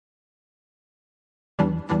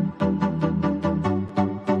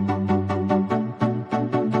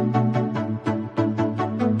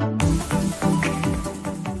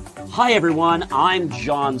Hi everyone, I'm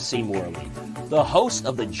John C. Morley, the host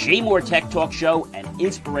of the J. Moore Tech Talk Show and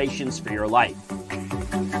Inspirations for Your Life.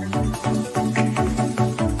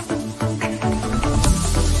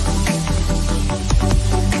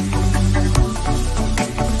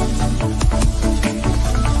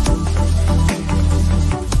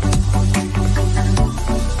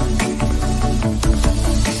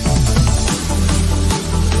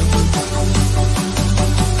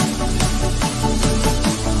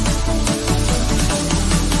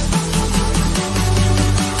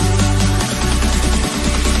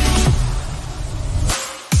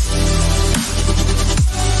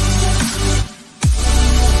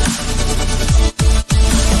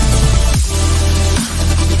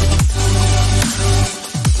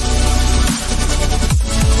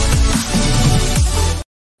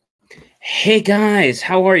 Hey guys,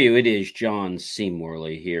 how are you? It is John C.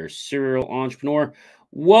 Morley here, serial entrepreneur.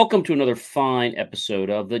 Welcome to another fine episode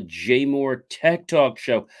of the J. Moore Tech Talk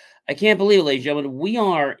Show. I can't believe it, ladies and gentlemen. We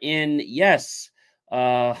are in,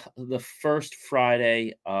 the first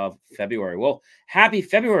Friday of February. Well, happy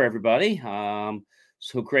February, everybody.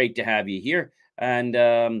 So great to have you here. And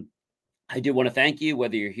I do want to thank you,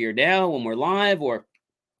 whether you're here now when we're live or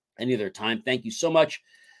any other time. Thank you so much.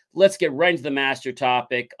 Let's get right into the master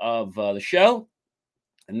topic of the show.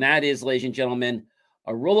 And that is, ladies and gentlemen,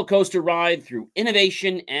 a roller coaster ride through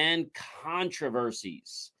innovation and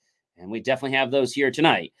controversies. And we definitely have those here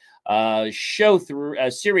tonight.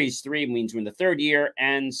 Series 3 means we're in the third year,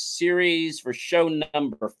 and series for show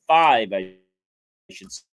number 5, I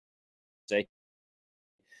should say.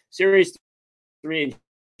 Series 3 and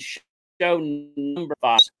show number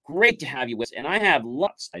 5. Great to have you with us, and I have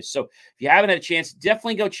lots. So if you haven't had a chance,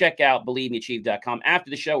 definitely go check out BelieveMeAchieve.com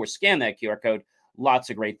after the show or scan that QR code. Lots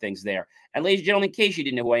of great things there. And ladies and gentlemen, in case you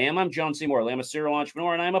didn't know who I am, I'm John C. Morley. I'm a serial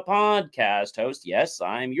entrepreneur, and I'm a podcast host. Yes,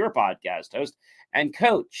 I'm your podcast host and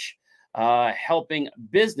coach, helping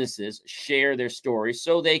businesses share their stories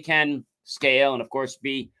so they can scale and, of course,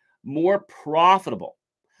 be more profitable.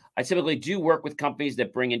 I typically do work with companies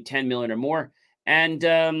that bring in 10 million or more, and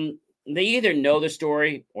they either know the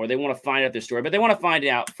story or they want to find out their story, but they want to find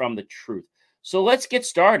out from the truth. So let's get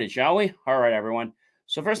started, shall we? All right, everyone.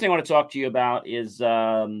 So first thing I want to talk to you about is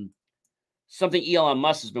something Elon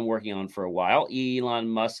Musk has been working on for a while. Elon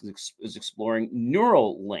Musk is exploring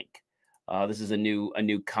Neuralink. This is a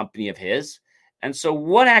new company of his. And so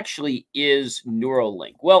what actually is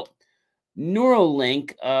Neuralink? Well,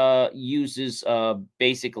 Neuralink uses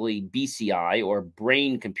basically BCI, or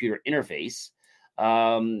brain-computer interface.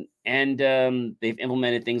 They've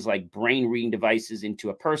implemented things like brain reading devices into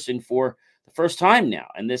a person for the first time now.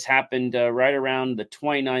 And this happened right around the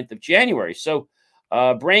 29th of January. So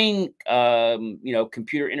brain,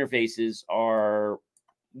 computer interfaces are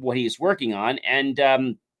what he is working on. And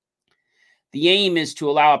the aim is to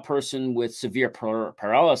allow a person with severe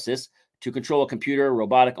paralysis to control a computer,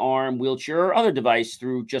 robotic arm, wheelchair, or other device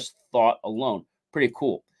through just thought alone. Pretty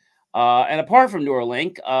cool. And apart from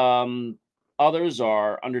Neuralink, others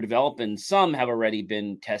are under development, and some have already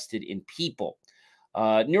been tested in people.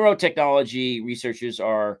 Neurotechnology researchers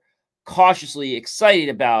are cautiously excited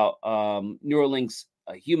about Neuralink's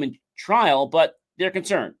human trial, but they're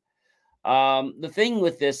concerned. The thing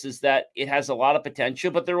with this is that it has a lot of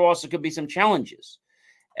potential, but there also could be some challenges.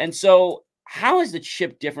 And so how is the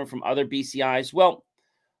chip different from other BCIs? Well,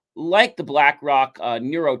 like the BlackRock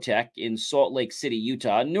Neurotech in Salt Lake City,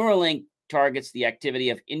 Utah, Neuralink targets the activity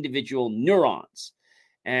of individual neurons,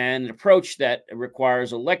 and an approach that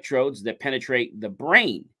requires electrodes that penetrate the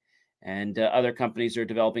brain. And other companies are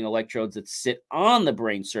developing electrodes that sit on the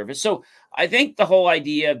brain surface. So I think the whole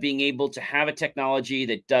idea of being able to have a technology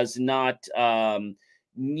that does not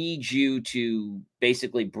need you to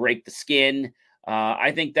basically break the skin,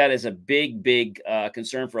 I think that is a big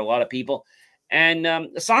concern for a lot of people. And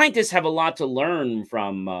scientists have a lot to learn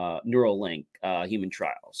from Neuralink human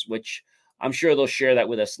trials, which I'm sure they'll share that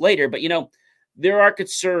with us later. But, there are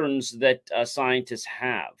concerns that scientists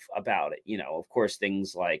have about it. Of course,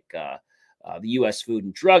 things like the U.S. Food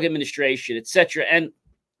and Drug Administration, et cetera. And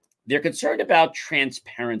they're concerned about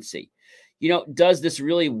transparency. Does this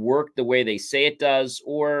really work the way they say it does,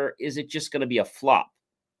 or is it just going to be a flop?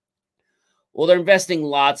 Well, they're investing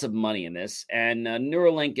lots of money in this, and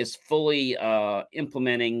Neuralink is fully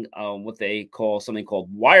implementing what they call something called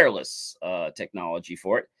wireless technology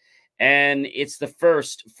for it. And it's the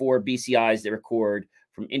first for BCIs that record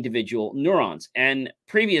from individual neurons. And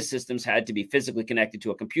previous systems had to be physically connected to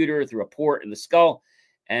a computer through a port in the skull.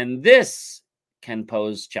 And this can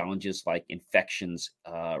pose challenges like infections,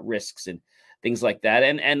 risks, and things like that,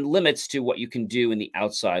 and limits to what you can do in the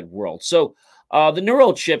outside world. So The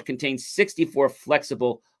neural chip contains 64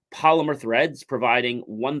 flexible polymer threads, providing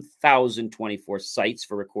 1,024 sites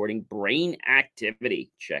for recording brain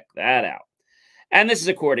activity. Check that out. And this is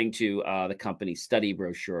according to the company's study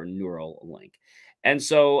brochure, Neuralink. And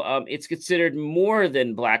so it's considered more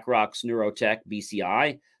than BlackRock's Neurotech,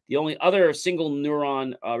 BCI, the only other single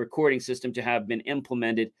neuron recording system to have been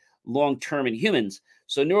implemented long-term in humans.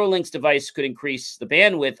 So Neuralink's device could increase the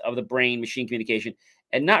bandwidth of the brain-machine communication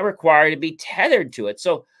and not require to be tethered to it.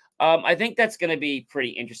 So I think that's going to be pretty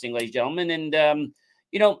interesting, ladies and gentlemen. And,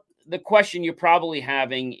 the question you're probably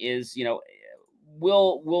having is,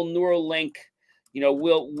 will Neuralink,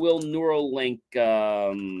 will Neuralink,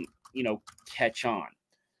 catch on?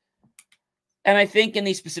 And I think in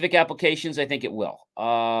these specific applications, I think it will.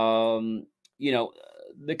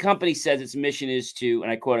 The company says its mission is to,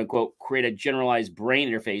 and I quote unquote, create a generalized brain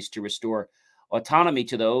interface to restore autonomy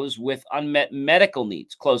to those with unmet medical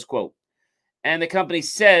needs, close quote. And the company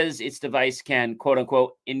says its device can, quote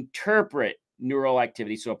unquote, interpret neural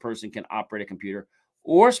activity so a person can operate a computer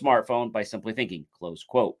or smartphone by simply thinking, close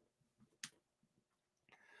quote.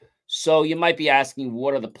 So you might be asking,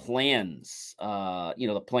 what are the plans?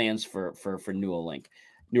 The plans for Neuralink.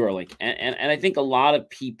 And I think a lot of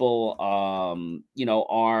people,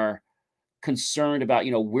 are concerned about,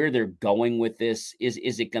 where they're going with this.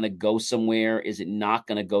 Is it going to go somewhere? Is it not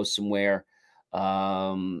going to go somewhere?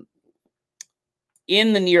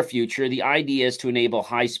 In the near future, the idea is to enable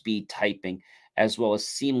high-speed typing as well as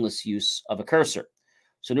seamless use of a cursor.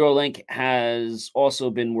 So Neuralink has also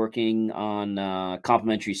been working on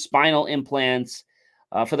complementary spinal implants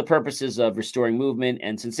for the purposes of restoring movement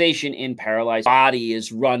and sensation in paralyzed. Body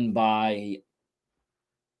is run by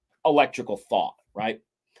electrical thought, right?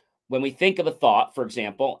 When we think of a thought, for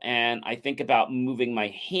example, and I think about moving my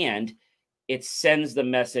hand, it sends the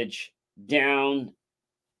message down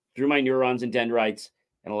through my neurons and dendrites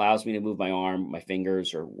and allows me to move my arm, my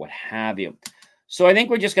fingers, or what have you. So I think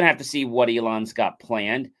we're just going to have to see what Elon's got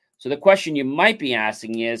planned. So the question you might be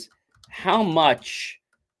asking is, how much,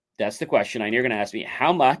 that's the question I know you're going to ask me,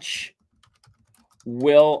 how much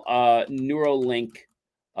will Neuralink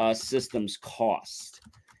systems cost?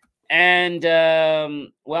 And,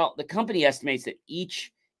 the company estimates that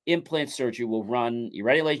each implant surgery will run, you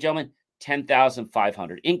ready, ladies and gentlemen,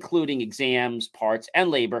 $10,500, including exams, parts,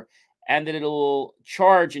 and labor, and that it'll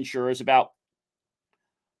charge insurers about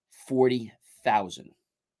 $40,000.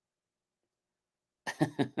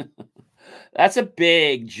 That's a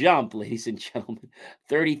big jump, ladies and gentlemen.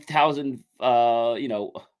 30,000,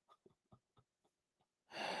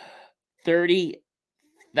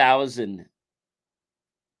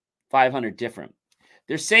 30,500 different.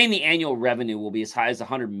 They're saying the annual revenue will be as high as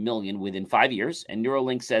 100 million within 5 years, and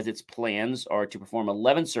Neuralink says its plans are to perform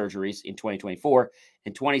 11 surgeries in 2024,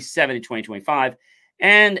 and 27 in 2025,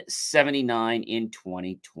 and 79 in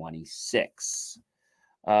 2026.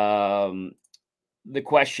 The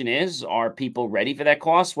question is, are people ready for that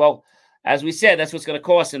cost? Well, as we said, that's what's going to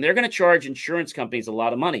cost, and they're going to charge insurance companies a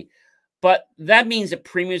lot of money. But that means that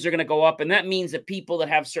premiums are going to go up, and that means that people that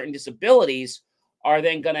have certain disabilities are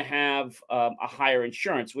then going to have a higher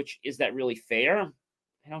insurance, which is that really fair?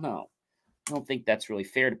 I don't know. I don't think that's really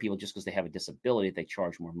fair to people just because they have a disability, they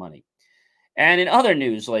charge more money. And in other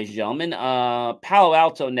news, ladies and gentlemen, Palo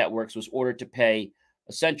Alto Networks was ordered to pay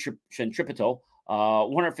Centripetal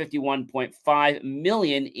 $151.5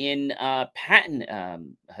 million in patent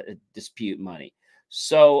dispute money.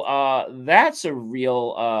 So that's a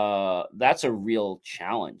real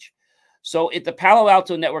challenge. So if the Palo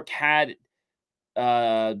Alto Network had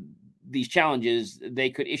these challenges, they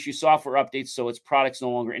could issue software updates so its products no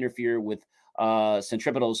longer interfere with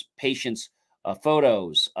Centripetal's patients'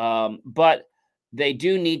 photos. But they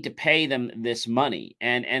do need to pay them this money.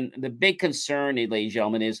 And the big concern, ladies and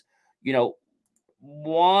gentlemen, is,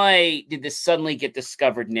 why did this suddenly get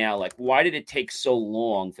discovered now? Like, why did it take so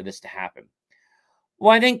long for this to happen?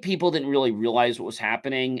 Well, I think people didn't really realize what was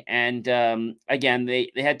happening. And again,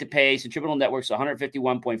 they had to pay Centripetal Networks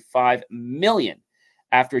 $151.5 million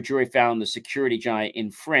after a jury found the security giant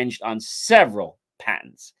infringed on several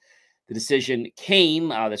patents. The decision came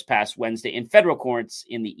this past Wednesday in federal courts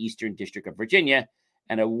in the Eastern District of Virginia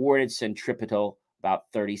and awarded Centripetal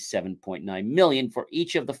about $37.9 million for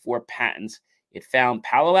each of the 4 patents it found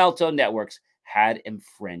Palo Alto Networks had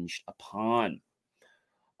infringed upon.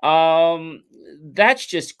 That's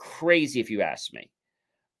just crazy if you ask me.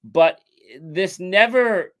 But this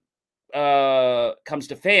never comes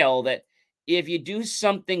to fail that if you do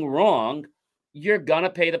something wrong, you're going to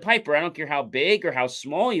pay the piper. I don't care how big or how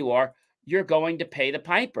small you are, you're going to pay the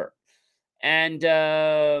piper. And,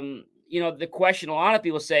 the question a lot of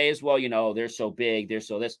people say is, well, they're so big, they're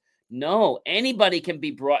so this. No, anybody can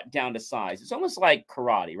be brought down to size. It's almost like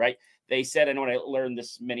karate, right? They said, I know when I learned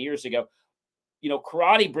this many years ago,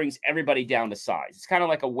 karate brings everybody down to size. It's kind of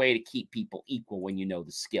like a way to keep people equal when you know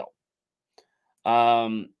the skill.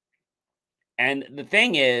 And the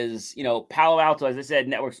thing is, Palo Alto, as I said,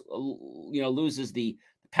 networks, loses the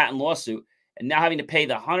patent lawsuit and now having to pay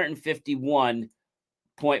the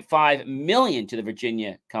 $151.5 million to the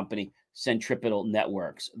Virginia company Centripetal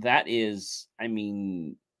Networks. That is,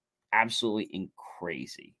 absolutely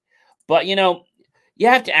crazy. But you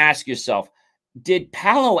have to ask yourself, did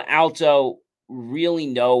Palo Alto really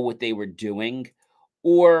know what they were doing,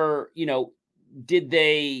 or did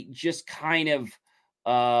they just kind of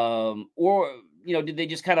did they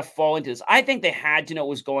just kind of fall into this? I think they had to know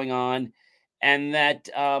what was going on, and that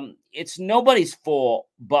it's nobody's fault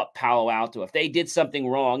but Palo Alto. If they did something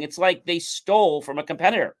wrong, it's like they stole from a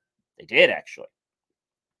competitor. They did, actually.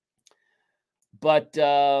 But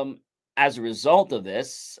as a result of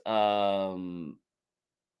this, a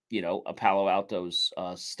Palo Alto's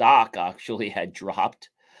stock actually had dropped.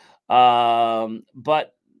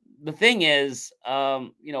 But the thing is,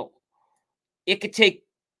 it could take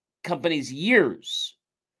companies years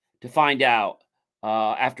to find out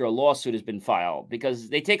after a lawsuit has been filed, because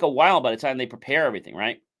they take a while by the time they prepare everything,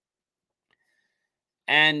 right?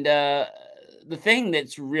 And the thing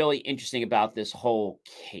that's really interesting about this whole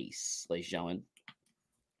case, ladies and gentlemen,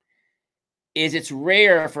 is it's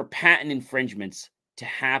rare for patent infringements to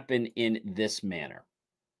happen in this manner,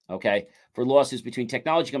 okay? For lawsuits between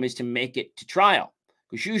technology companies to make it to trial,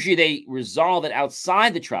 because usually they resolve it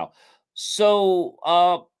outside the trial. So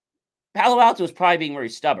Palo Alto is probably being very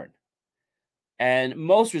stubborn. And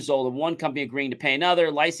most result in one company agreeing to pay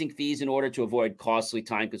another licensing fees in order to avoid costly,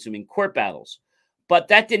 time-consuming court battles. But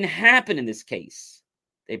that didn't happen in this case.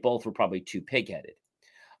 They both were probably too pig-headed.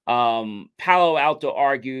 Palo Alto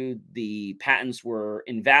argued the patents were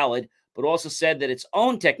invalid, but also said that its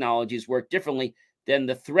own technologies work differently than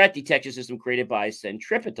the threat detection system created by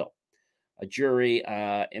Centripetal. A jury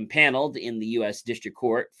impaneled in the U.S. District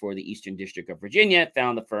Court for the Eastern District of Virginia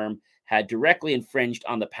found the firm had directly infringed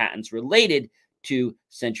on the patents related to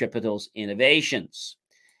Centripetal's innovations.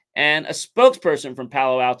 And a spokesperson from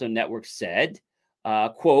Palo Alto Networks said,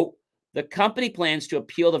 quote, "The company plans to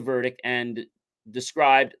appeal the verdict and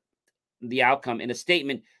described the outcome in a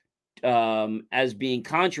statement as being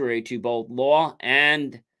contrary to both law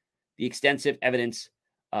and the extensive evidence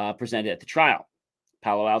presented at the trial."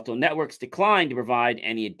 Palo Alto Networks declined to provide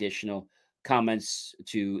any additional comments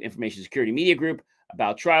to Information Security Media Group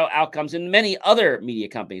about trial outcomes and many other media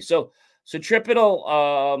companies. So Centripetal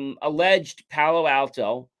alleged Palo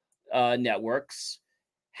Alto Networks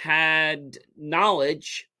had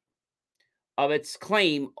knowledge of its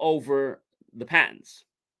claim over the patents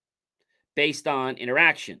based on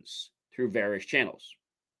interactions through various channels.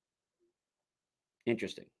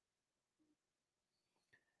 Interesting.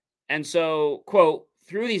 And so, quote,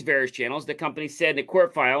 "Through these various channels, the company said in a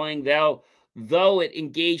court filing, though it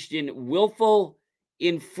engaged in willful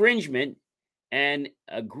infringement and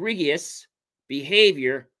egregious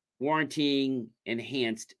behavior warranting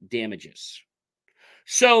enhanced damages."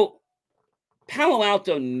 So Palo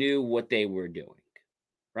Alto knew what they were doing,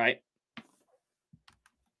 right?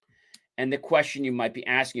 And the question you might be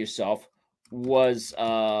asking yourself was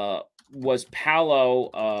Palo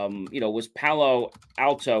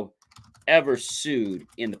Alto ever sued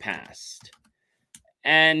in the past?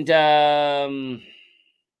 And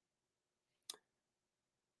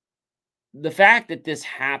the fact that this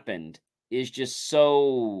happened is just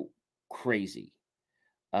so crazy,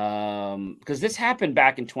 because this happened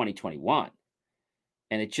back in 2021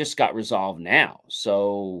 and it just got resolved now.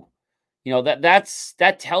 So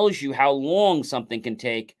that tells you how long something can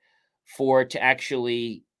take for it to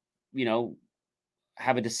actually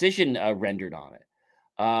have a decision rendered on it.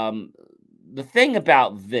 The thing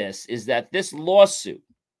about this is that this lawsuit,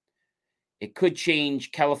 it could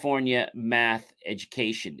change California math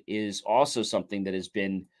education, is also something that has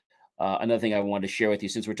been another thing I wanted to share with you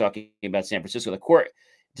since we're talking about San Francisco. The court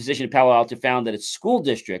decision in Palo Alto found that its school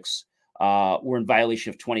districts were in violation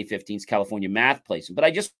of 2015's California math placement. But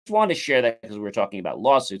I just wanted to share that because we were talking about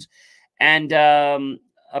lawsuits. And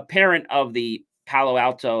a parent of the Palo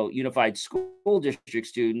Alto Unified School District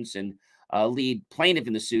students and lead plaintiff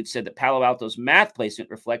in the suit said that Palo Alto's math placement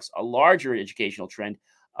reflects a larger educational trend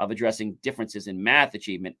of addressing differences in math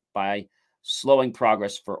achievement by slowing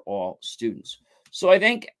progress for all students. So I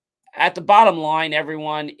think at the bottom line,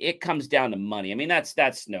 everyone, it comes down to money. I mean,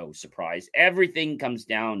 that's no surprise. Everything comes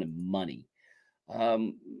down to money.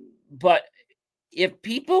 But if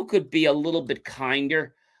people could be a little bit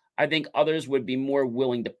kinder, I think others would be more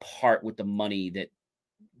willing to part with the money that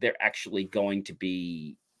they're actually going to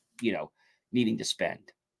be, you know, needing to spend.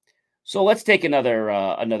 So let's take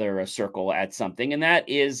another circle at something, and that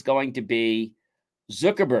is going to be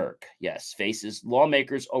Zuckerberg. Yes, faces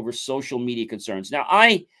lawmakers over social media concerns. Now,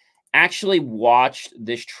 I actually watched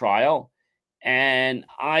this trial, and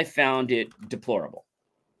I found it deplorable.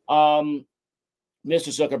 Mr.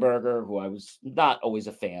 Zuckerberg, who I was not always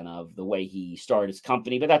a fan of the way he started his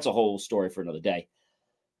company, but that's a whole story for another day.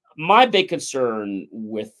 My big concern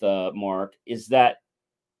with Mark is that,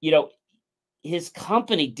 you know, his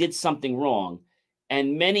company did something wrong,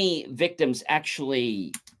 and many victims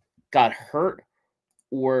actually got hurt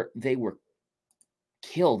or they were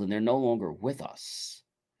killed and they're no longer with us.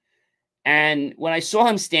 And when I saw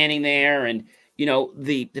him standing there and, you know,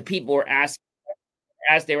 the people were asking,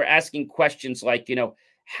 as they were asking questions like, you know,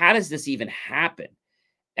 how does this even happen?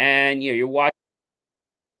 And, you know, you're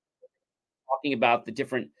talking about the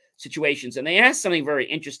different situations, and they asked something very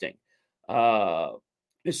interesting. Mr.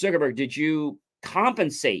 Zuckerberg, did you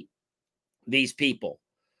compensate these people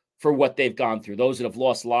for what they've gone through, those that have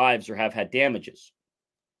lost lives or have had damages?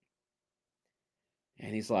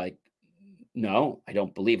 And he's like, no, I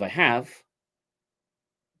don't believe I have.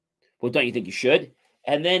 Well, don't you think you should?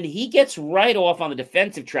 And then he gets right off on the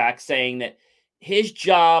defensive track saying that his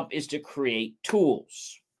job is to create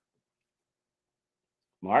tools.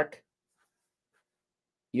 Mark,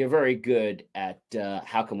 you're very good at,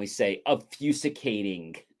 how can we say,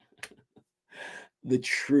 obfuscating the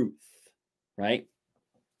truth, right?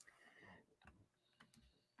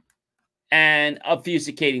 And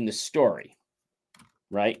obfuscating the story,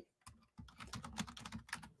 right?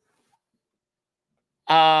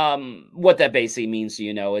 What that basically means,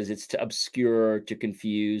 you know, is it's to obscure, to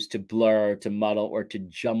confuse, to blur, to muddle, or to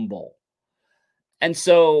jumble. And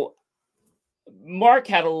so Mark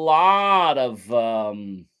had a lot of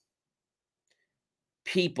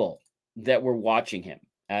people that were watching him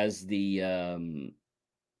as the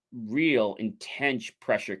real intense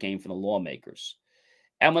pressure came from the lawmakers.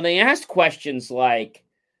 And when they asked questions like,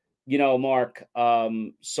 you know, Mark,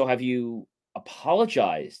 so have you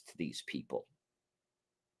apologized to these people?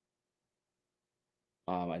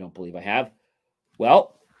 I don't believe I have.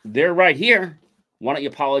 Well, they're right here. Why don't you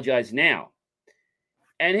apologize now?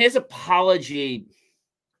 And his apology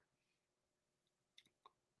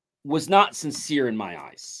was not sincere in my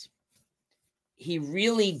eyes. He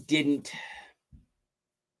really didn't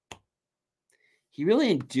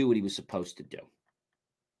do what he was supposed to do.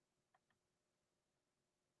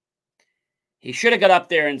 He should have got up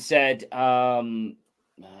there and said,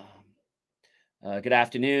 good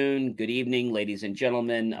afternoon, good evening, ladies and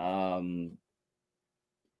gentlemen.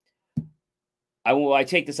 I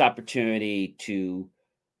take this opportunity to,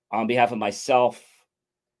 on behalf of myself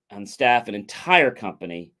and staff and entire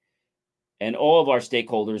company and all of our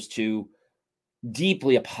stakeholders, to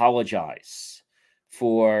deeply apologize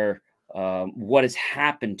for what has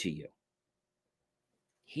happened to you.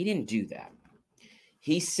 He didn't do that.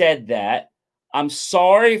 He said that, I'm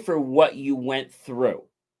sorry for what you went through.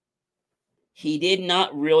 He did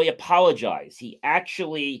not really apologize. He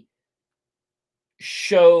actually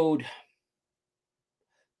showed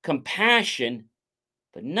compassion,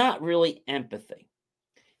 but not really empathy.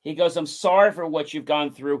 He goes, I'm sorry for what you've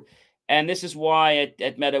gone through. And this is why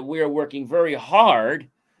at Meta, we are working very hard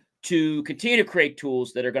to continue to create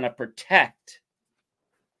tools that are going to protect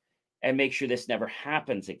and make sure this never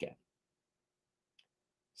happens again.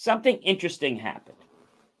 Something interesting happened.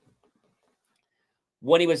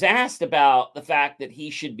 When he was asked about the fact that he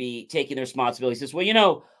should be taking the responsibility, he says, well, you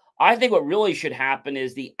know, I think what really should happen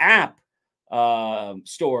is the app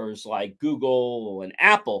stores like Google and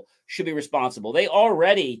Apple should be responsible. They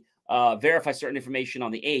already verify certain information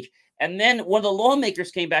on the age. And then one of the lawmakers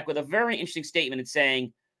came back with a very interesting statement and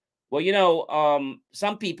saying, well, you know,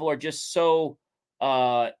 some people are just so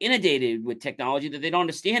inundated with technology that they don't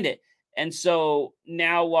understand it. And so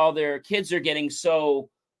now while their kids are getting so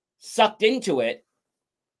sucked into it,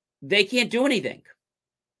 they can't do anything.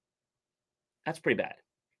 That's pretty bad.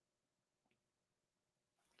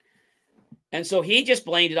 And so he just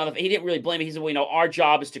blamed it on he didn't really blame it. He said, well, you know, our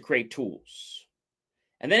job is to create tools.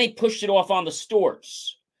 And then he pushed it off on the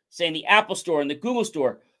stores, saying the Apple store and the Google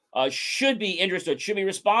store should be interested, should be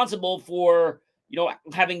responsible for, you know,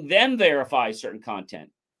 having them verify certain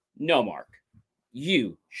content. No, Mark,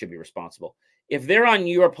 you should be responsible. If they're on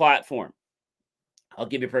your platform, I'll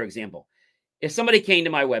give you a perfect example. If somebody came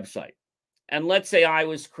to my website and let's say I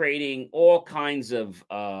was creating all kinds of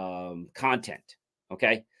content,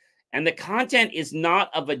 okay, And the content is not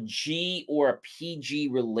of a G or a PG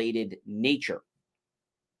related nature.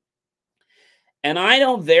 And I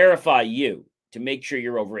don't verify you to make sure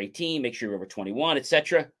you're over 18, make sure you're over 21,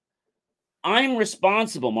 etc. I'm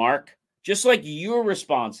responsible, Mark, just like you're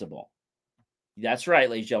responsible. That's right,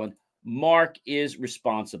 ladies and gentlemen. Mark is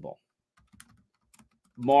responsible.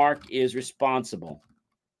 Mark is responsible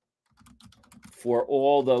for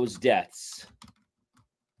all those deaths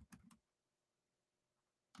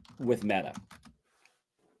with Meta.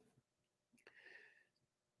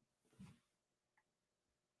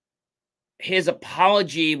 His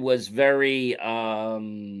apology was very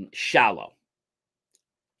shallow.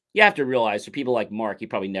 You have to realize for people like Mark, he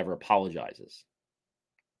probably never apologizes.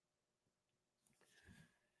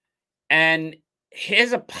 And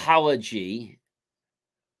his apology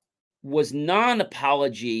was not an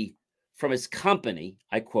apology from his company.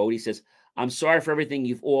 I quote, he says, "I'm sorry for everything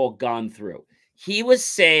you've all gone through." He was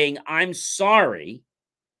saying, "I'm sorry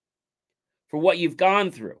for what you've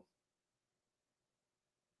gone through."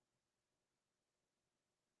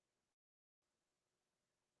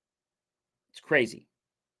 It's crazy.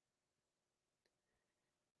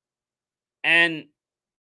 And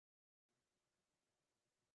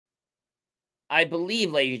I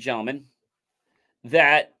believe, ladies and gentlemen,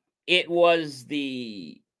 that it was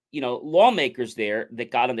the lawmakers there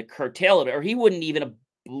that got him to curtail it, or he wouldn't even have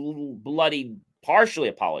bloody partially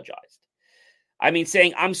apologized. I mean,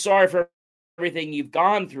 saying I'm sorry for everything you've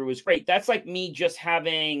gone through is great. That's like me just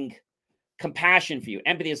having compassion for you.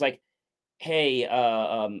 Empathy is like, hey,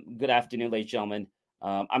 good afternoon, ladies and gentlemen.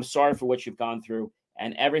 I'm sorry for what you've gone through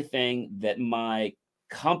and everything that my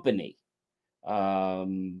company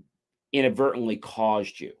inadvertently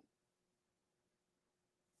caused you.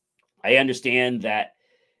 I understand that,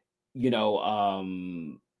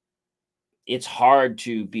 it's hard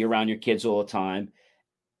to be around your kids all the time.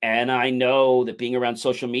 And I know that being around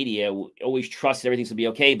social media, always trust everything's going to be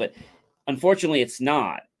okay. But unfortunately, it's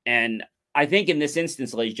not. And I think in this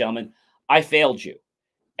instance, ladies and gentlemen, I failed you.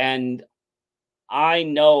 And I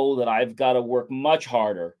know that I've got to work much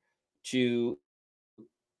harder to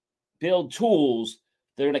build tools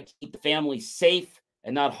that are going to keep the family safe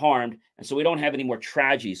and not harmed. And so we don't have any more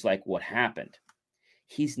tragedies like what happened.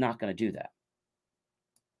 He's not going to do that.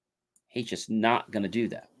 He's just not going to do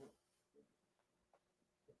that.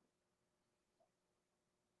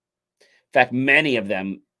 In fact, many of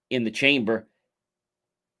them in the chamber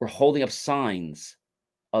were holding up signs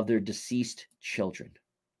of their deceased children.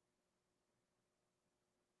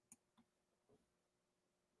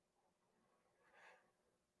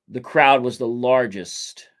 The crowd was the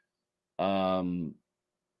largest,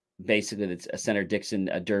 basically, that Senator Dixon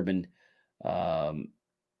Durbin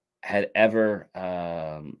had ever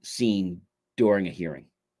seen during a hearing.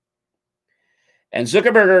 And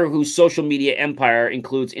Zuckerberg, whose social media empire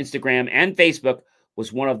includes Instagram and Facebook,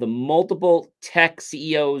 was one of the multiple tech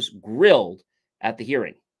CEOs grilled at the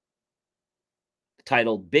hearing,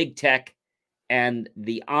 titled Big Tech and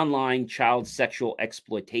the Online Child Sexual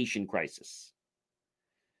Exploitation Crisis.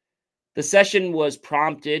 The session was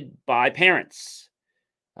prompted by parents,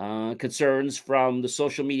 concerns from the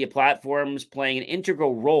social media platforms playing an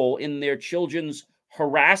integral role in their children's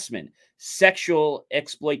harassment, sexual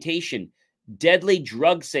exploitation, deadly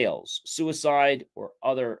drug sales, suicide, or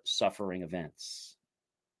other suffering events.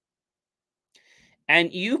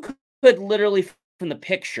 And you could literally, from the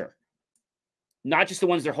picture, not just the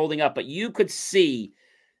ones they're holding up, but you could see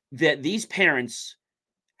that these parents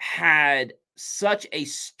had such a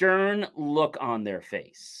stern look on their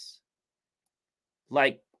face.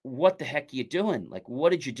 Like, what the heck are you doing? Like,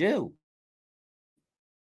 what did you do?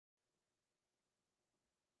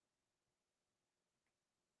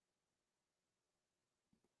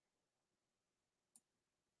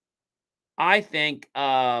 I think,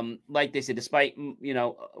 like they said, despite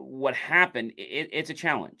what happened, it's a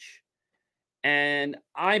challenge, and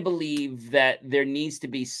I believe that there needs to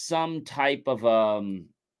be some type of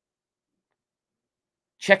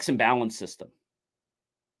checks and balance system,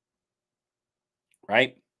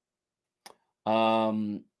 right?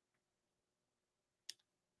 And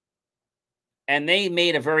they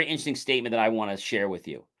made a very interesting statement that I want to share with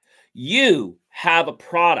you. You have a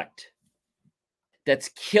product that's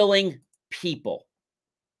killing people.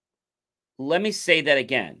 Let me say that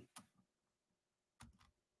again.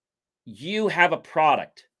 You have a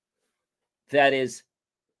product that is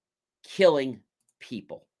killing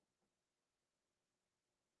people.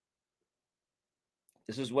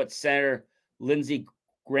 This is what Senator Lindsey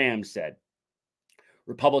Graham said,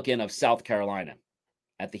 Republican of South Carolina,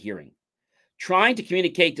 at the hearing, trying to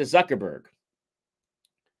communicate to Zuckerberg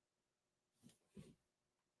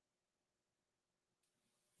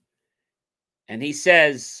And he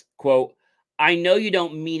says, quote, "I know you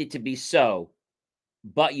don't mean it to be so,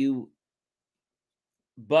 but you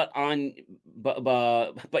but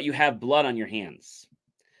you have blood on your hands.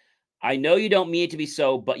 I know you don't mean it to be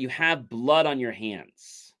so, but you have blood on your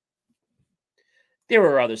hands." There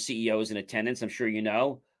were other CEOs in attendance, I'm sure you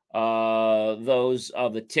know. Those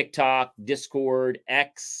of the TikTok, Discord,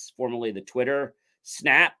 X, formerly the Twitter,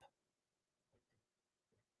 Snap.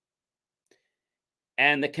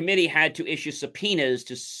 And the committee had to issue subpoenas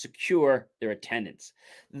to secure their attendance.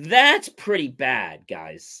 That's pretty bad,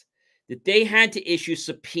 guys. That they had to issue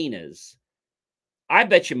subpoenas. I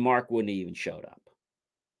bet you Mark wouldn't have even showed up.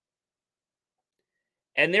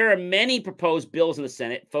 And there are many proposed bills in the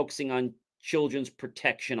Senate focusing on children's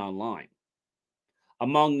protection online.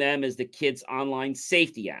 Among them is the Kids Online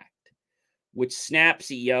Safety Act, which Snap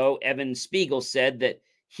CEO Evan Spiegel said that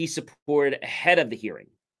he supported ahead of the hearing.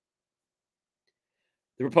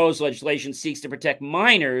 The proposed legislation seeks to protect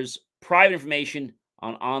minors' private information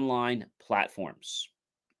on online platforms,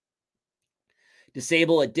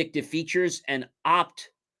 disable addictive features, and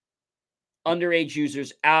opt underage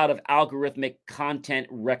users out of algorithmic content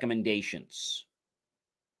recommendations.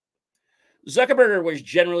 Zuckerberg was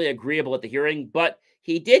generally agreeable at the hearing, but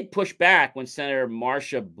he did push back when Senator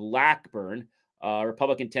Marsha Blackburn,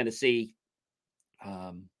 Republican Tennessee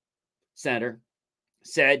senator,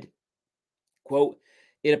 said, quote,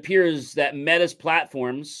 "It appears that Meta's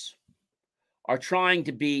platforms are trying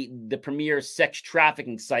to be the premier sex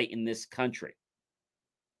trafficking site in this country."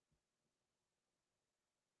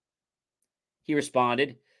 He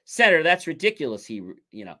responded, "Senator, that's ridiculous."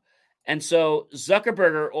 And so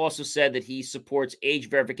Zuckerberg also said that he supports age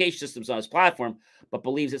verification systems on his platform, but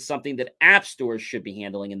believes it's something that app stores should be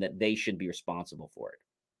handling and that they should be responsible for it.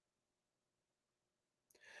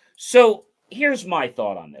 So here's my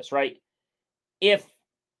thought on this, right? If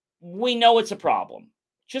we know it's a problem,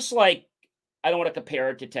 just like I don't want to compare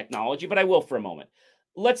it to technology, but I will for a moment.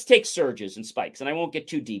 Let's take surges and spikes, and I won't get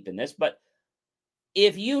too deep in this, but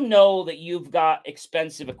if you know that you've got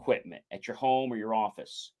expensive equipment at your home or your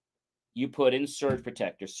office, you put in surge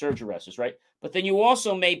protectors, surge arresters, right? But then you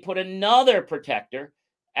also may put another protector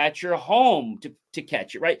at your home to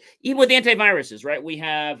catch it, right? Even with antiviruses, right? We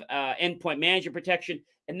have endpoint management protection,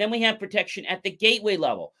 and then we have protection at the gateway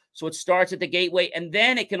level. So it starts at the gateway, and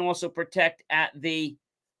then it can also protect at the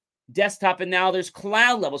desktop, and now there's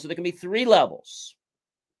cloud levels, so there can be 3 levels.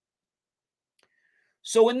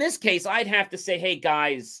 So in this case, I'd have to say, hey,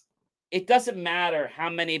 guys, it doesn't matter how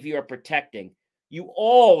many of you are protecting. You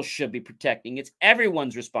all should be protecting. It's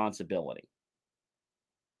everyone's responsibility.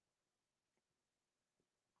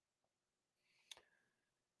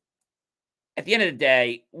 At the end of the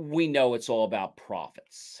day, we know it's all about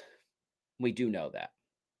profits. We do know that.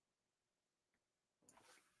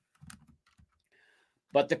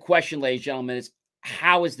 But the question, ladies and gentlemen, is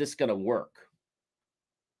how is this going to work?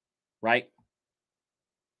 Right?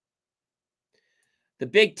 The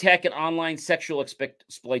big tech and online sexual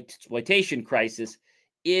exploitation crisis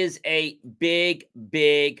is a big,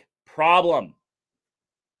 big problem.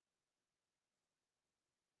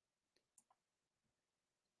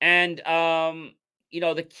 And,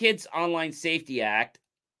 the Kids Online Safety Act,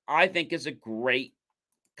 I think, is a great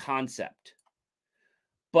concept.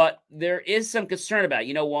 But there is some concern about it.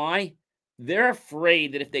 You know why? They're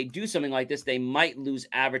afraid that if they do something like this, they might lose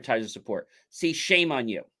advertiser support. See, shame on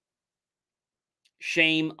you.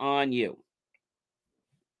 Shame on you.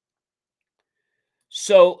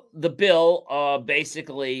 So the bill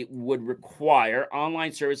basically would require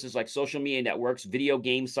online services like social media networks, video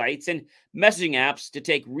game sites, and messaging apps to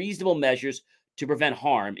take reasonable measures to prevent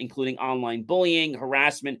harm, including online bullying,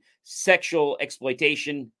 harassment, sexual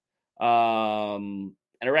exploitation, anorexia,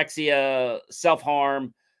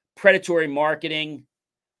 self-harm, predatory marketing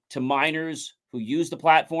to minors who use the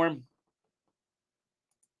platform.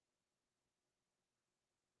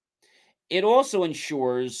 It also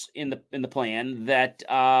ensures in the plan that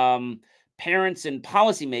parents and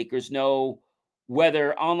policymakers know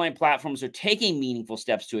whether online platforms are taking meaningful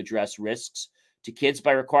steps to address risks to kids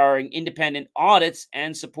by requiring independent audits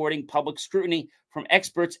and supporting public scrutiny from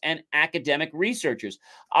experts and academic researchers.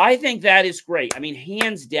 I think that is great. I mean,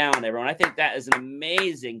 hands down, everyone. I think that is an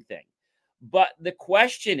amazing thing. But the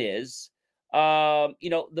question is,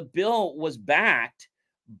 the bill was backed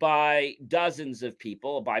by dozens of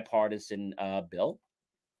people, a bipartisan bill,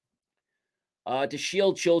 to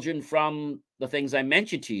shield children from the things I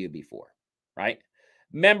mentioned to you before, right?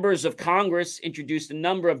 Members of Congress introduced a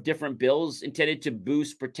number of different bills intended to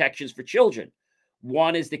boost protections for children.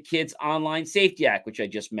 One is the Kids Online Safety Act, which I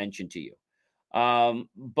just mentioned to you,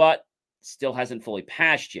 but still hasn't fully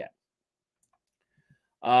passed yet.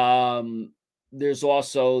 There's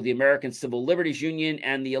also the American Civil Liberties Union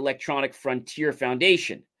and the Electronic Frontier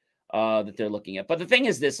Foundation that they're looking at. But the thing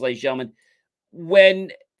is this, ladies and gentlemen,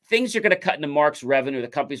 when things are going to cut into Mark's revenue, the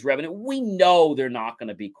company's revenue, we know they're not going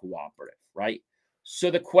to be cooperative, right?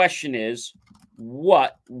 So the question is,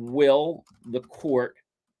 what will the court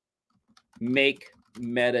make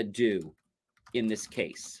Meta do in this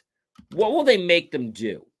case? What will they make them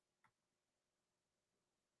do?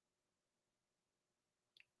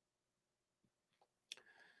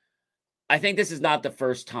 I think this is not the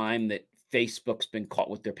first time that Facebook's been caught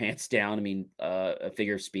with their pants down. I mean, a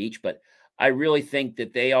figure of speech, but I really think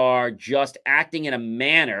that they are just acting in a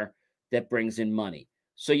manner that brings in money.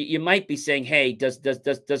 So you might be saying, "Hey, does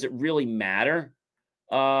it really matter?"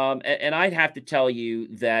 And I'd have to tell you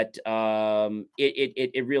that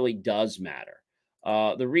it really does matter.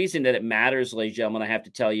 The reason that it matters, ladies and gentlemen, I have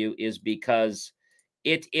to tell you, is because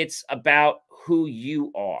it's about who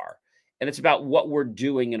you are, and it's about what we're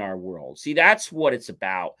doing in our world. See, that's what it's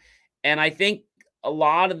about. And I think a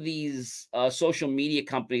lot of these social media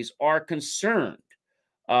companies are concerned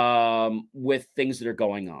with things that are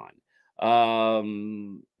going on.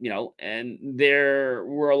 And there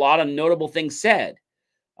were a lot of notable things said.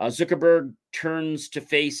 Zuckerberg turns to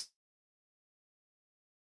face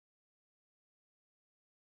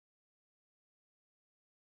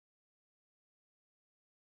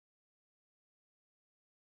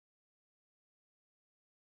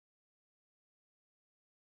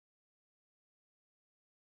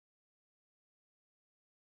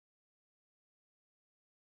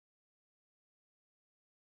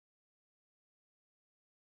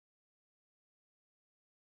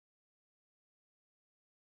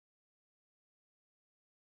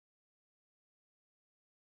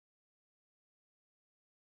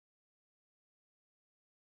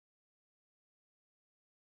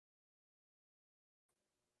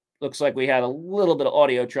Looks like we had a little bit of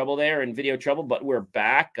audio trouble there and video trouble, but we're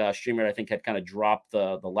back. Streamer, I think, had kind of dropped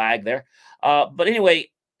the lag there. But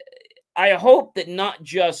anyway, I hope that not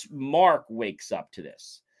just Mark wakes up to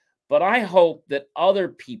this, but I hope that other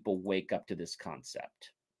people wake up to this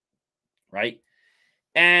concept, right?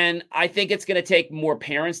 And I think it's going to take more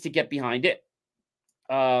parents to get behind it.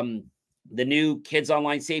 The new Kids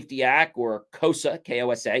Online Safety Act, or KOSA,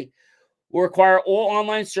 KOSA, will require all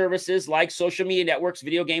online services like social media networks,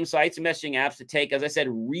 video game sites, and messaging apps to take, as I said,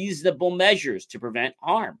 reasonable measures to prevent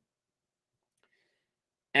harm.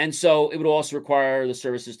 And so it would also require the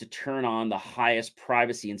services to turn on the highest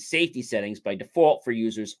privacy and safety settings by default for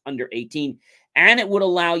users under 18. And it would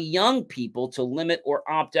allow young people to limit or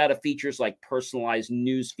opt out of features like personalized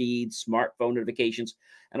news feeds, smartphone notifications,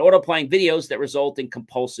 and auto-playing videos that result in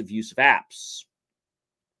compulsive use of apps.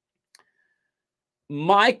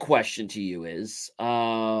 My question to you is,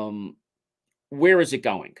 where is it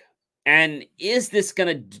going? And is this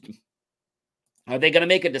going to, are they going to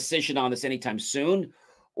make a decision on this anytime soon?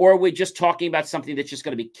 Or are we just talking about something that's just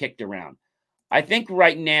going to be kicked around? I think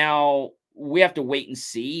right now we have to wait and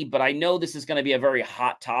see, but I know this is going to be a very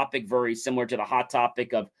hot topic, very similar to the hot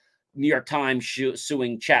topic of New York Times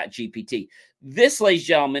suing Chat GPT. This, ladies and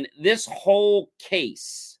gentlemen, this whole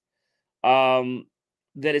case that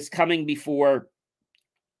is coming before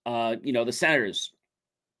the senators,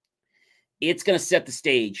 it's going to set the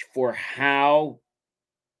stage for how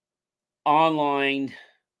online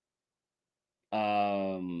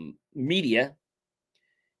media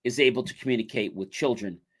is able to communicate with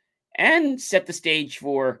children, and set the stage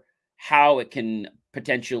for how it can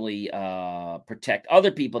potentially protect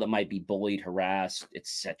other people that might be bullied, harassed,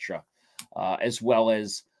 etc., as well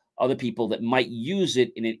as other people that might use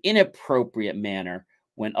it in an inappropriate manner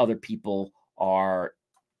when other people are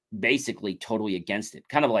basically totally against it,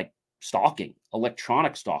 kind of like stalking,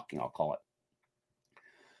 electronic stalking, I'll call it.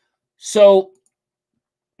 So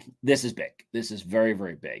this is big. This is very,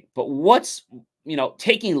 very big. But what's,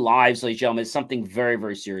 taking lives, ladies and gentlemen, is something very,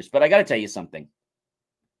 very serious. But I got to tell you something.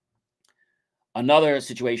 Another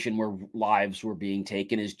situation where lives were being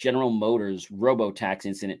taken is General Motors robo-taxi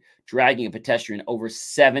incident, dragging a pedestrian over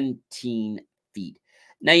 17 feet.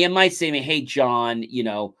 Now, you might say to me, hey, John,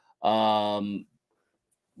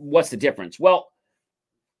 what's the difference? Well,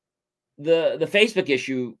 the Facebook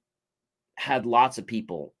issue had lots of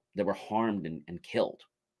people that were harmed and killed.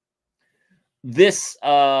 This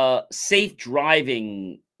safe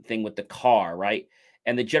driving thing with the car, right?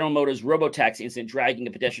 And the General Motors robo-taxi incident, dragging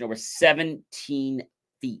a pedestrian over 17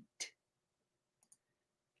 feet.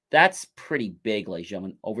 That's pretty big, ladies and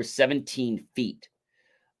gentlemen, over 17 feet.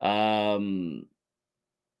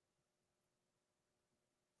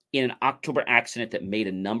 In an October accident that made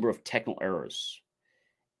a number of technical errors.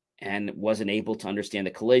 and wasn't able to understand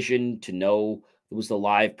the collision, to know it was the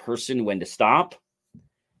live person, when to stop.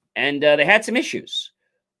 And they had some issues.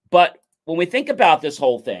 But when we think about this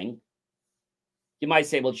whole thing, you might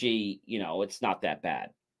say, well, gee, it's not that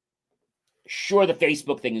bad. Sure, the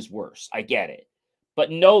Facebook thing is worse. I get it.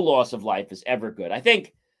 But no loss of life is ever good. I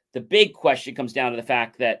think the big question comes down to the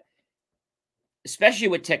fact that, especially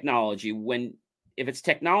with technology, if it's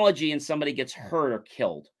technology and somebody gets hurt or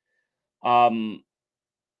killed, um,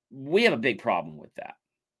 we have a big problem with that.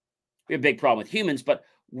 We have a big problem with humans, but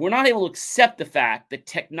we're not able to accept the fact that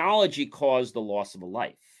technology caused the loss of a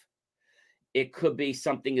life. It could be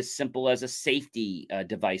something as simple as a safety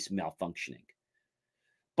device malfunctioning.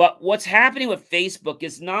 But what's happening with Facebook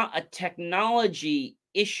is not a technology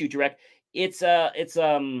issue direct. It's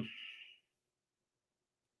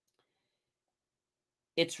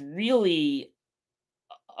really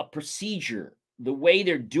a procedure, the way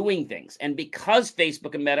they're doing things. And because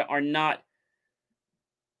Facebook and Meta are not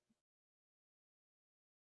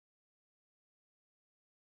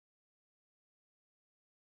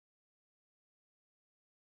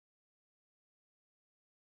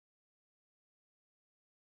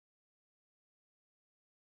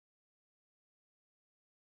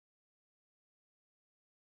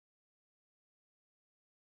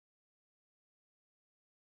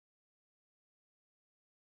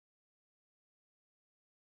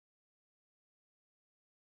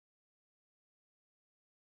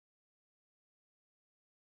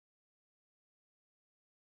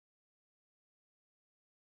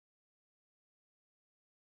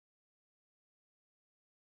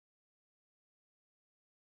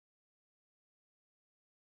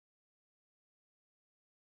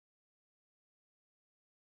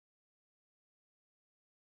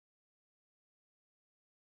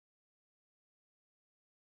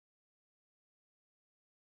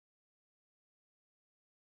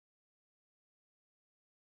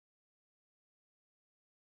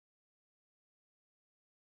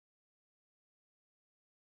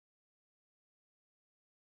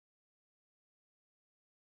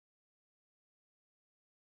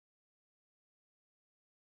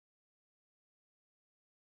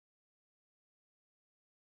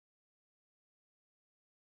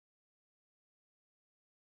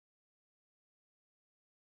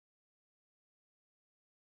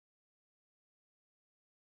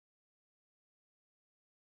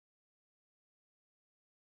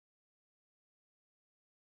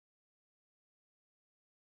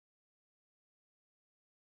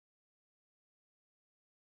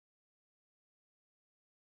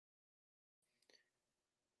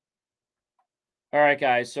all right,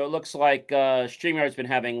 guys. So it looks like StreamYard's been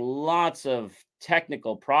having lots of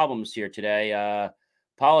technical problems here today.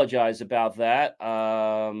 Apologize about that.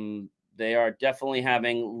 They are definitely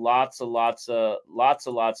having lots of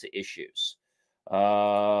issues.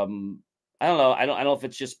 I don't know. I don't know if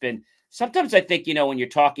it's just been. Sometimes I think when you're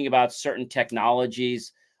talking about certain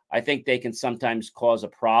technologies, I think they can sometimes cause a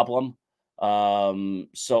problem.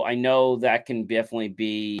 So I know that can definitely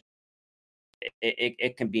be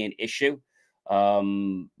it can be an issue.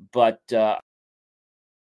 But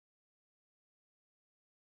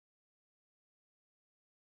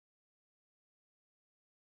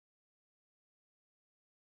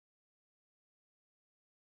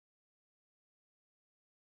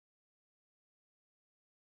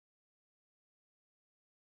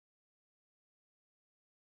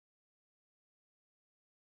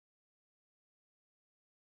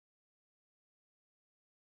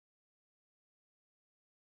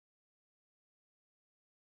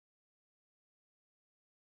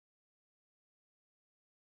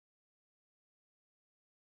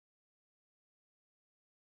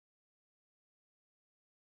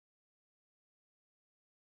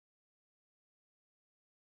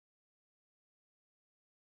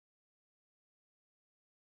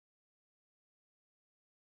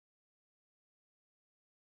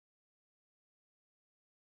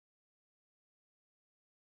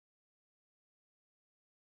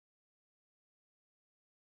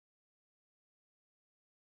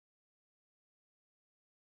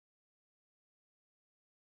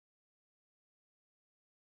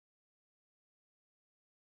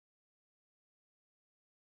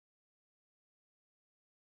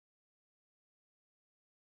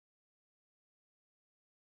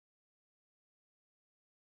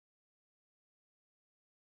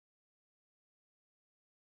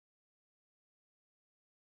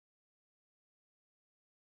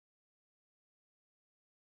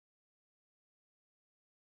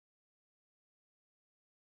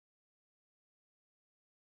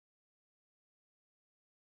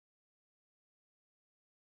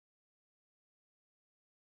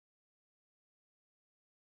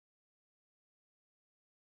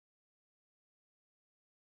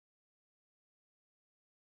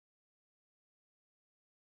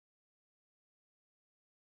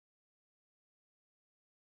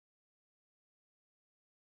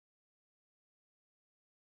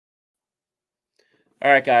All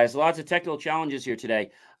right, guys, lots of technical challenges here today.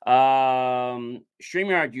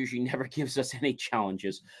 StreamYard usually never gives us any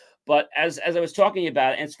challenges. But as I was talking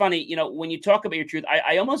about, and it's funny, when you talk about your truth,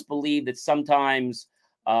 I almost believe that sometimes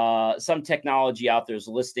some technology out there is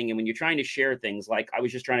listening. And when you're trying to share things, like I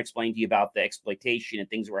was just trying to explain to you about the exploitation and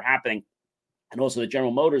things that were happening, and also the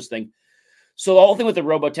General Motors thing. So the whole thing with the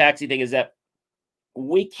robo-taxi thing is that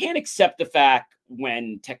we can't accept the fact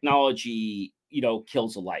when technology,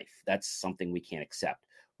 kills a life. That's something we can't accept.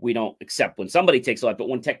 We don't accept when somebody takes a life, but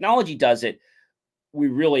when technology does it, we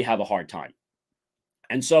really have a hard time.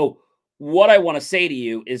 And so what I want to say to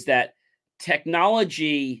you is that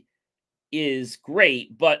technology is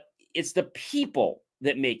great, but it's the people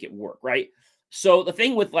that make it work, right? So the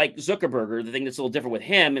thing with like Zuckerberg, the thing that's a little different with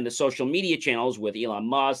him and the social media channels with Elon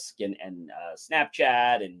Musk and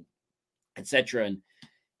Snapchat and etc.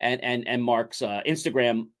 and Mark's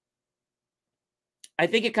Instagram, I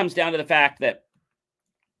think it comes down to the fact that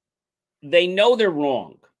they know they're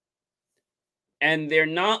wrong and they're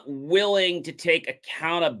not willing to take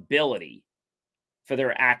accountability for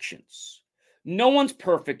their actions. No one's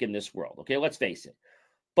perfect in this world, okay? Let's face it.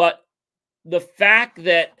 But the fact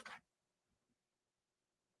that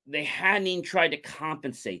they hadn't even tried to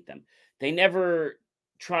compensate them, they never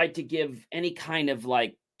tried to give any kind of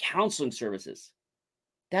like counseling services.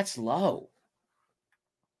 That's low.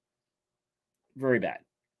 Very bad.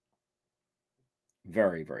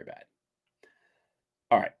 Very, very bad.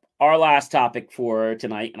 All right. Our last topic for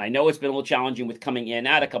tonight, and I know it's been a little challenging with coming in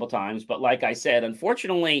out a couple times, but like I said,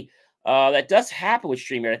 unfortunately, that does happen with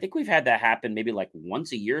StreamYard. I think we've had that happen maybe like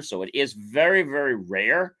once a year. So it is very, very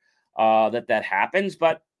rare that happens,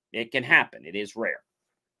 but it can happen. It is rare.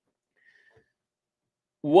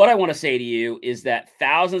 What I want to say to you is that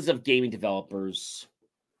thousands of gaming developers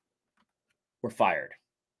were fired.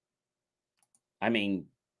 I mean,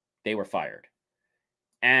 they were fired.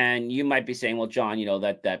 And you might be saying, well, John,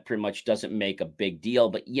 that pretty much doesn't make a big deal.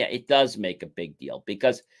 But yeah, it does make a big deal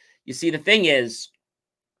because you see, the thing is,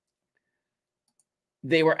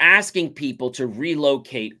 they were asking people to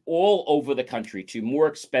relocate all over the country to more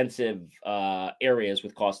expensive areas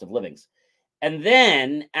with cost of livings. And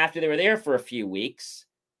then after they were there for a few weeks,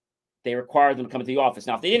 they required them to come to the office.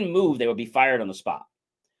 Now, if they didn't move, they would be fired on the spot.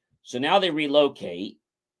 So now they relocate,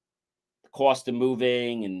 the cost of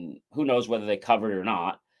moving, and who knows whether they covered it or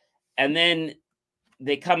not. And then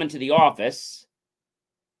they come into the office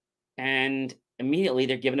and immediately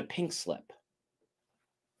they're given a pink slip.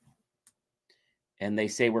 And they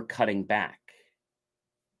say, we're cutting back.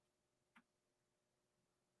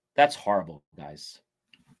 That's horrible, guys.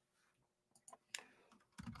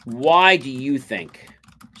 Why do you think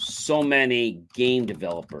so many game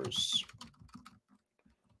developers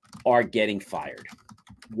are getting fired?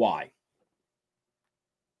 Why?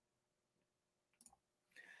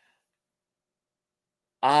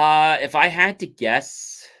 If I had to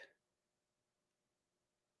guess,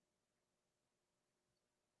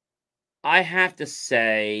 I have to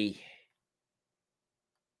say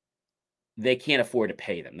they can't afford to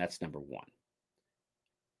pay them. That's number one.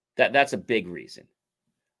 That's a big reason.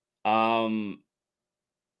 But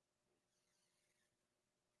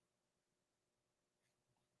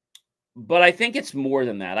I think it's more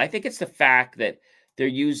than that. I think it's the fact that they're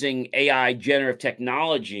using AI generative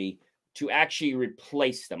technology to actually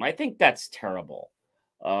replace them. I think that's terrible.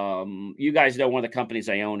 You guys know one of the companies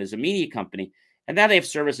I own is a media company, and now they have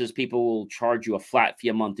services. People will charge you a flat fee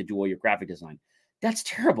a month to do all your graphic design. That's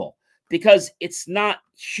terrible because it's not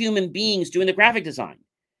human beings doing the graphic design.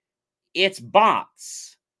 It's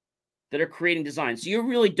bots that are creating designs. So you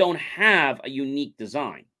really don't have a unique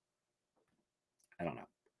design. I don't know.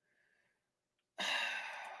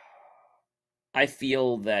 I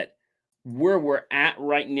feel that where we're at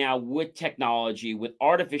right now with technology, with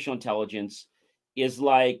artificial intelligence, is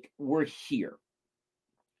like we're here.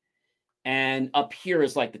 And up here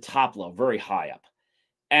is like the top level, very high up.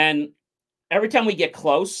 And every time we get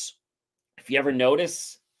close, if you ever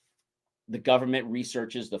notice, the government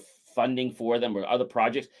researches the funding for them or other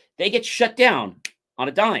projects, they get shut down on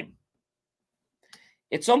a dime.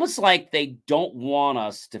 It's almost like they don't want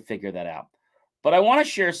us to figure that out. But I want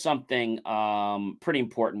to share something pretty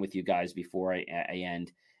important with you guys before I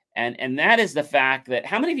end. And that is the fact that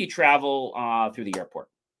how many of you travel through the airport?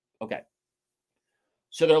 Okay.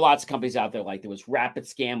 So there are lots of companies out there, like there was Rapid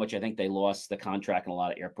Scan, which I think they lost the contract in a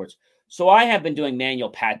lot of airports. So I have been doing manual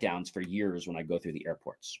pat downs for years when I go through the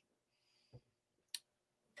airports.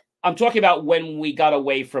 I'm talking about when we got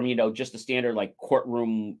away from, just the standard like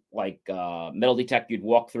courtroom, like metal detector you'd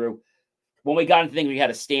walk through. When we got into things, we had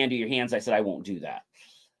to stand to your hands. I said, I won't do that.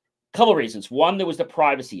 Couple of reasons. One, there was the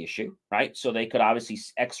privacy issue, right? So they could obviously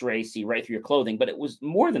X-ray, see right through your clothing, but it was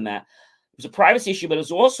more than that. It was a privacy issue, but it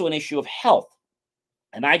was also an issue of health.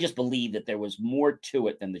 And I just believe that there was more to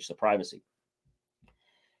it than just the privacy.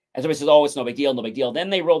 As everybody says, oh, it's no big deal, no big deal. Then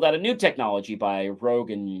they rolled out a new technology by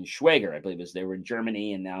Rogue and Schwager, I believe it was. They were in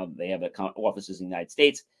Germany, and now they have offices in the United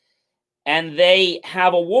States. And they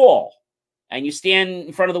have a wall, and you stand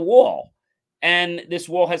in front of the wall, and this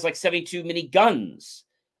wall has like 72 mini guns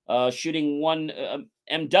shooting one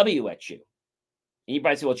MW at you. And you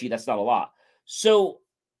probably say, well, gee, that's not a lot. So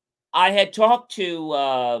I had talked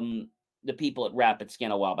to the people at Rapid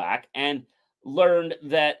Scan a while back and learned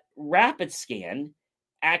that Rapid Scan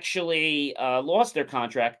actually lost their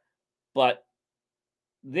contract, but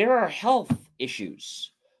there are health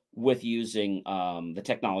issues with using the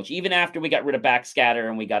technology, even after we got rid of backscatter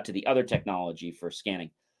and we got to the other technology for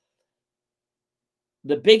scanning.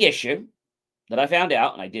 The big issue that I found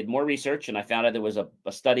out, and I did more research, and I found out there was a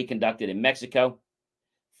study conducted in Mexico.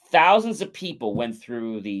 Thousands of people went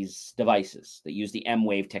through these devices that use the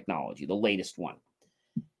M-Wave technology, the latest one.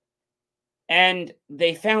 And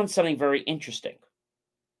they found something very interesting.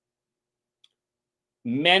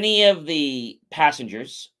 Many of the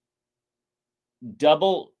passengers,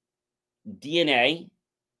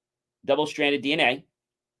 double-stranded DNA,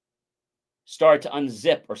 started to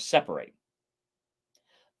unzip or separate.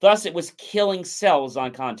 Thus, it was killing cells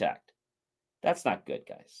on contact. That's not good,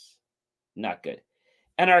 guys. Not good.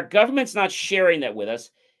 And our government's not sharing that with us.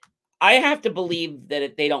 I have to believe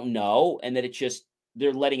that they don't know and that it's just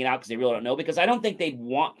they're letting it out because they really don't know, because I don't think they'd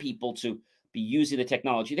want people to be using the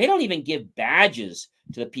technology. They don't even give badges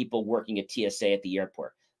to the people working at TSA at the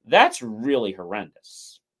airport. That's really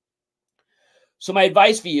horrendous. So my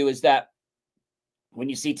advice for you is that when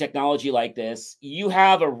you see technology like this, you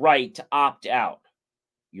have a right to opt out.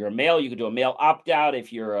 You're a male, you can do a male opt-out.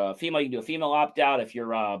 If you're a female, you can do a female opt-out. If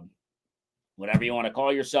you're whatever you want to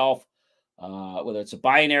call yourself, whether it's a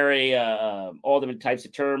binary, all different types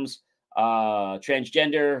of terms,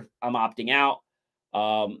 transgender, I'm opting out.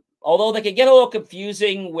 Although they can get a little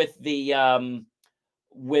confusing with the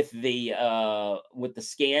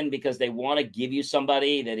scan, because they want to give you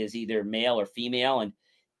somebody that is either male or female, and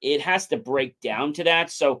it has to break down to that.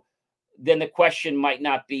 So then the question might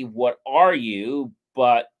not be what are you,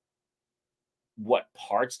 but what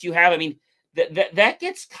parts do you have? I mean, that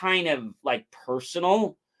gets kind of like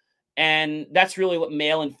personal, and that's really what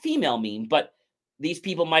male and female mean. But these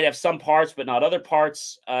people might have some parts, but not other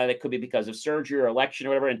parts. That could be because of surgery or election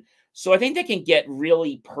or whatever. And so I think they can get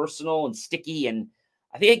really personal and sticky, and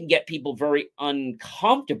I think it can get people very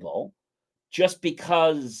uncomfortable just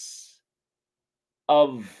because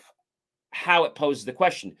of how it poses the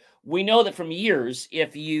question. We know that from years,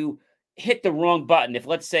 if you hit the wrong button, if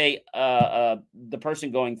let's say the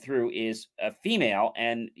person going through is a female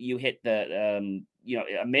and you hit the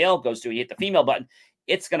a male goes through, you hit the female button,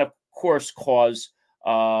 it's going to of course cause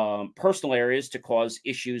personal areas to cause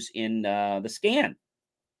issues in the scan.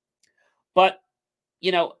 But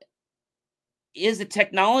is the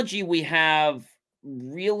technology we have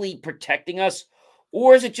really protecting us,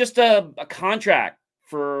 or is it just a contract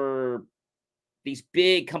for these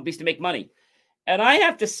big companies to make money? And I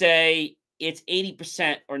have to say it's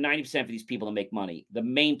 80% or 90% for these people to make money. The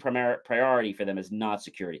main priority for them is not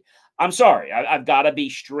security. I'm sorry. I've got to be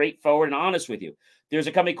straightforward and honest with you. There's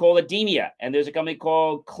a company called Ademia, and there's a company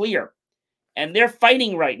called Clear, and they're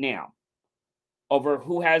fighting right now over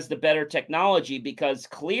who has the better technology, because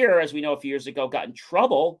Clear, as we know a few years ago, got in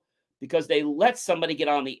trouble because they let somebody get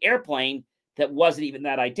on the airplane that wasn't even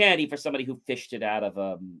that identity for somebody who fished it out of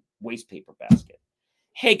a waste paper basket.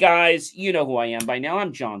 Hey guys, you know who I am by now.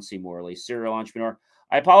 I'm John C. Morley, serial entrepreneur.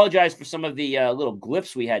 I apologize for some of the little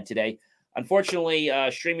glyphs we had today. Unfortunately,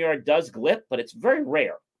 StreamYard does glip, but it's very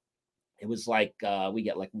rare. It was like we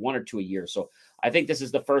get like 1 or 2 a year. So I think this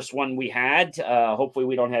is the first one we had. Hopefully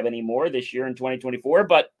we don't have any more this year in 2024.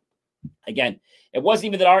 But again, it wasn't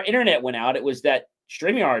even that our internet went out. It was that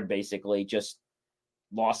StreamYard basically just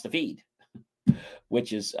lost the feed,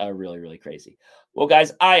 which is really, really crazy. Well,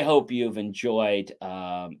 guys, I hope you've enjoyed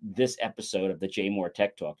this episode of the Jay Moore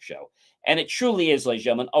Tech Talk Show. And it truly is, ladies and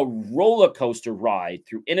gentlemen, a roller coaster ride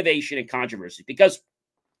through innovation and controversy, because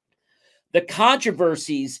the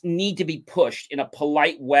controversies need to be pushed in a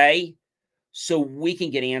polite way so we can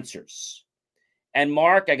get answers. And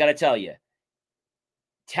Mark, I got to tell you,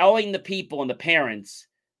 telling the people and the parents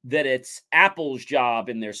that it's Apple's job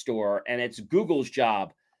in their store and it's Google's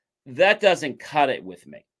job, that doesn't cut it with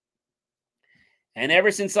me. And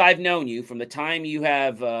ever since I've known you, from the time you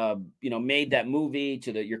have, made that movie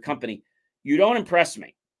to your company, you don't impress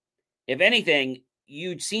me. If anything,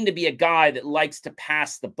 you seem to be a guy that likes to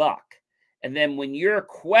pass the buck. And then when you're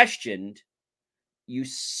questioned, you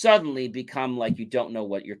suddenly become like you don't know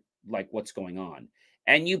what's going on.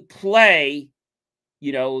 And you play,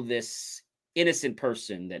 this innocent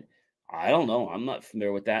person that, I don't know, I'm not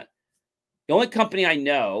familiar with that. The only company I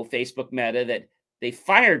know, Facebook Meta, that they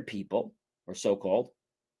fired people, or so-called,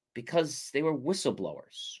 because they were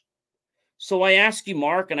whistleblowers. So I ask you,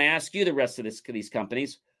 Mark, and I ask you, the rest of these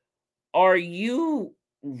companies, are you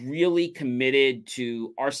really committed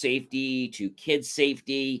to our safety, to kids'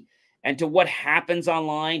 safety, and to what happens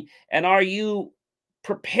online? And are you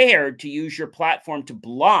prepared to use your platform to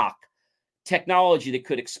block technology that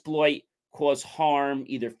could exploit, cause harm,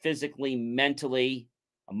 either physically, mentally,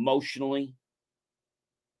 emotionally,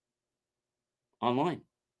 online?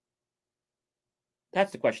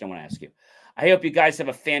 That's the question I want to ask you. I hope you guys have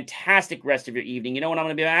a fantastic rest of your evening. You know when I'm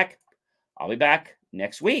going to be back? I'll be back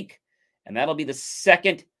next week. And that'll be the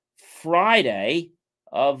second Friday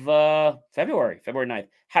of February 9th.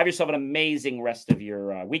 Have yourself an amazing rest of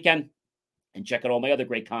your weekend. And check out all my other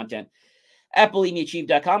great content at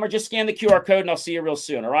BelievMeAchieve.com, or just scan the QR code and I'll see you real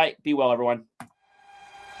soon. All right? Be well, everyone.